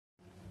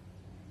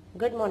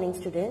Good morning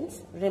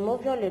students.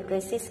 Remove your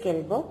literacy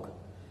skill book.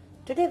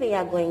 Today we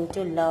are going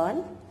to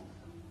learn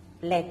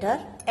letter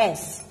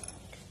S.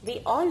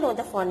 We all know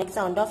the phonic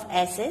sound of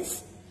S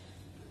is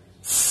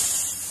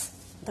S.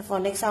 The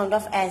phonic sound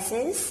of S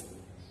is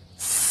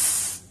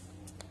S.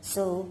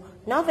 So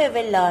now we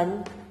will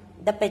learn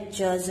the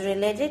pictures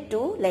related to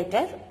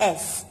letter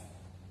S.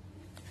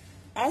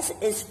 S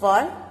is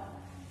for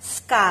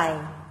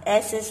sky.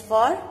 S is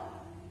for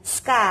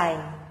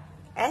sky.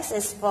 S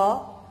is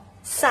for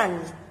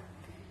sun.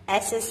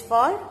 S is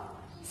for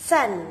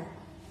sun.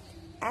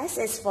 S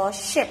is for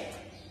ship.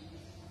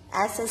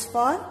 S is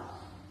for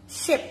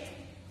ship.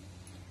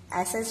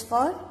 S is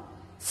for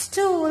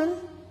stool.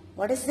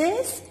 What is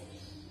this?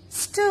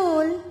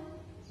 Stool.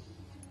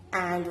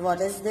 And what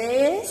is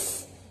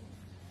this?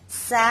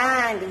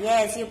 Sand.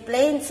 Yes, you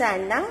play in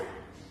sand now.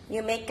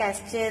 You make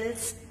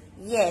castles.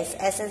 Yes,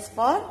 S is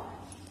for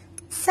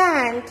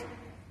sand.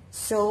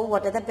 So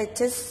what are the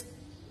pictures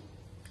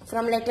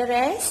from letter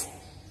S?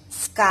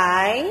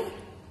 Sky,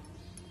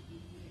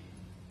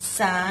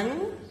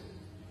 sun,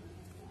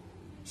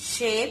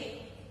 ship,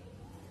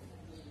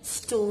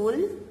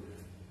 stool,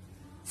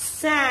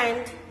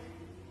 sand.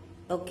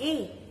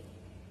 Okay.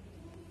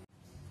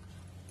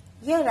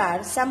 Here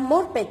are some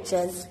more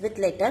pictures with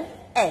letter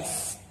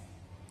S.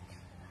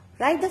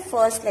 Write the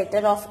first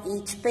letter of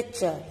each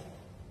picture.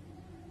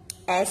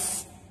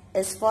 S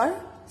is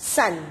for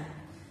sun.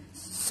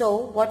 So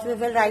what we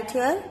will write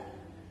here?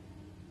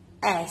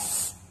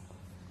 S.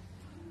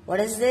 What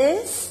is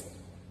this?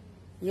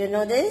 You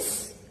know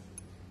this?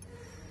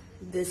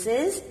 This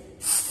is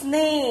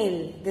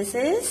snail. This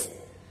is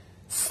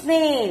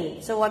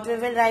snail. So what we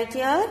will write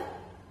here?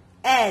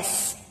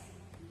 S.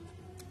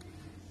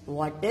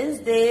 What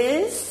is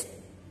this?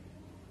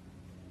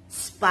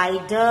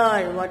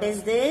 Spider. What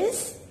is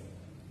this?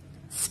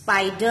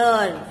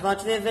 Spider.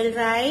 What we will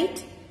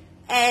write?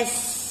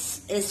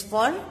 S is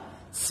for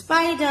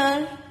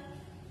spider.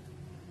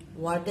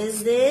 What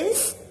is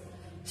this?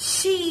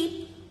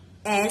 Sheep.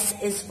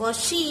 S is for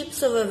sheep.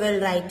 So we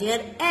will write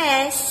here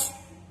S.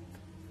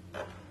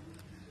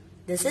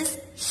 This is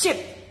ship.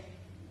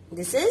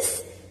 This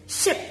is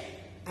ship.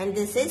 And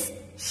this is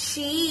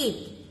sheep.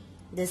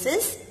 This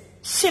is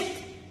ship.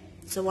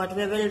 So what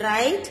we will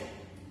write?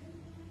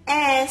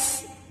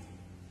 S.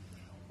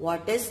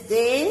 What is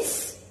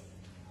this?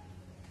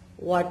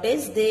 What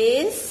is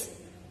this?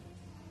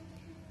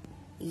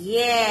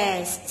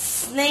 Yes,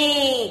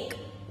 snake.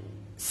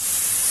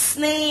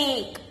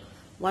 Snake.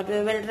 What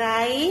we will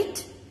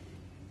write?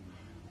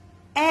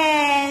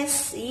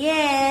 S.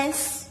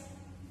 Yes.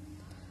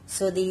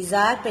 So these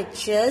are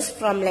pictures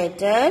from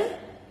letter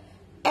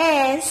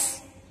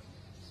S.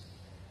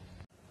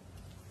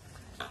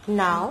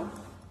 Now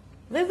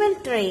we will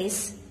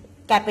trace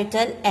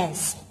capital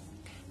S.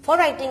 For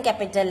writing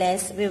capital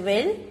S, we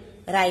will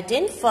write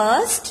in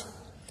first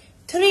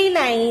 3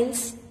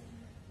 lines.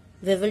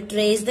 We will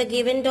trace the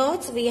given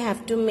dots. We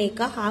have to make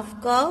a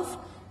half curve.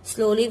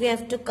 Slowly we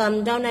have to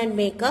come down and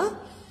make a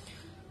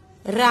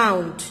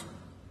round.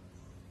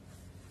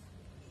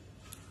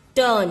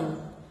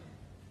 Turn.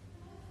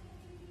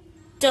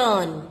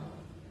 Turn.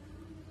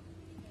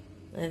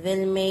 We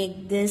will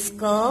make this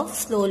curve.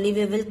 Slowly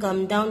we will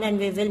come down and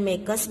we will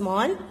make a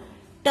small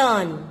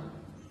turn.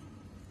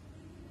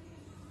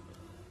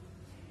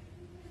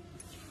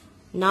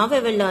 Now we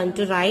will learn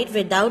to write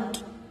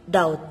without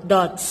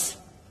dots.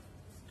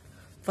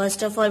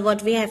 First of all,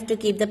 what we have to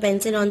keep the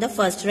pencil on the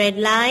first red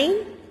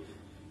line.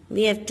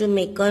 We have to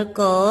make a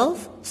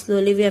curve.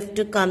 Slowly we have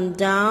to come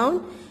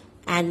down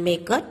and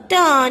make a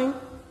turn.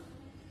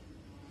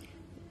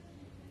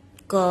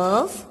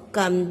 Curve,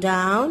 come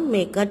down,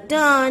 make a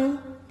turn.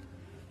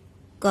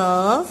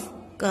 Curve,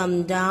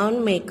 come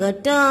down, make a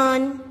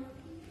turn.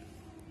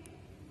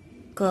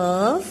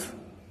 Curve,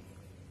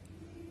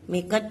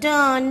 make a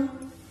turn.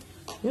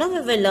 Now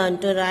we will learn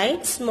to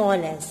write small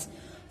s.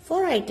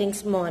 For writing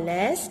small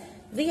s,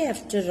 we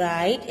have to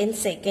write in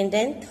second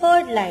and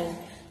third line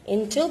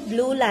into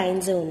blue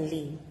lines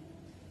only.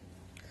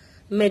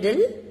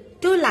 Middle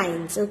 2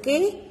 lines,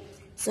 okay?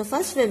 So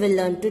first we will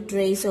learn to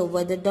trace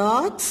over the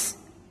dots.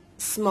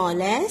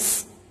 Small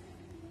s,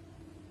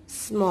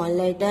 small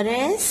letter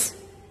s,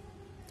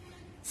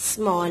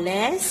 small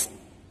s,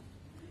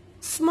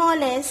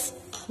 small s.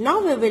 Now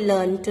we will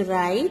learn to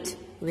write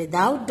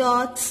without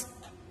dots.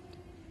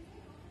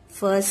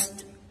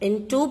 First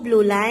in 2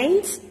 blue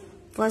lines,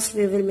 first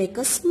we will make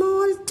a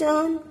small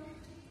turn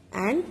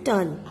and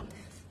turn.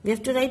 We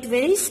have to write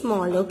very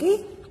small,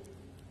 okay?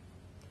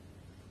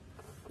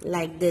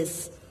 Like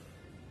this.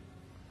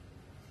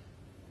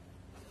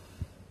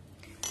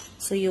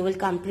 So you will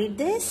complete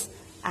this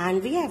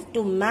and we have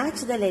to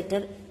match the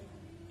letter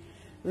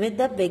with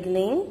the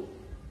beginning,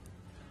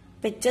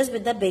 pictures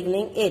with the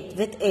beginning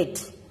with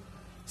it.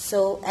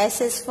 So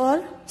S is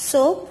for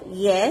soap,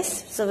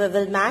 yes, so we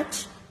will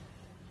match.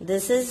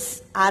 This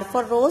is R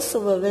for rose, so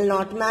we will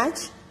not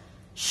match.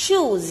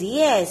 Shoes,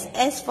 yes,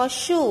 S for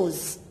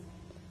shoes.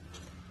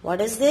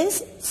 What is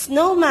this?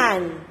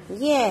 Snowman,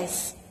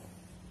 yes.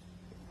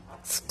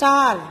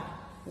 Star,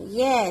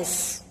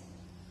 Yes.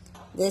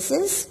 This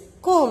is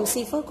comb.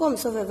 C for comb.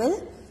 So we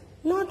will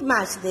not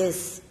match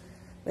this.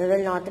 We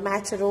will not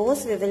match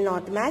rose. We will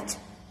not match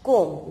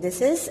comb.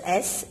 This is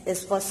S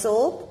is for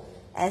soap.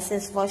 S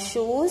is for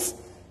shoes.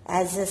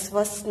 S is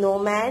for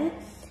snowman.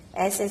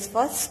 S is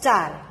for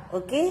star.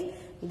 Okay.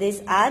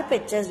 These are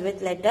pictures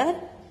with letter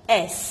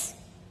S.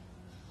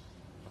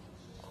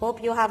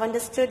 Hope you have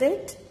understood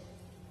it.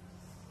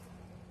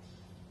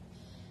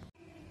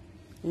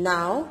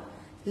 Now,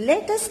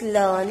 let us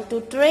learn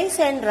to trace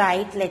and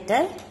write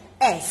letter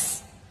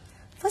S.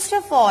 First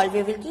of all,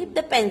 we will keep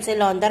the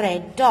pencil on the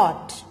red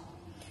dot.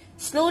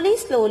 Slowly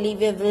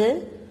we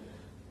will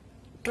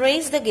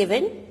trace the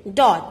given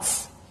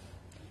dots.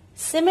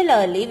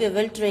 Similarly, we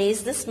will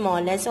trace the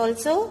small s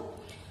also.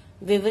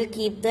 We will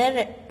keep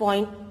the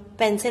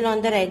pencil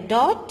on the red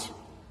dot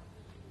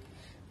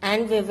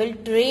and we will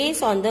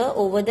trace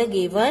over the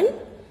given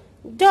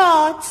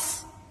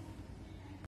dots.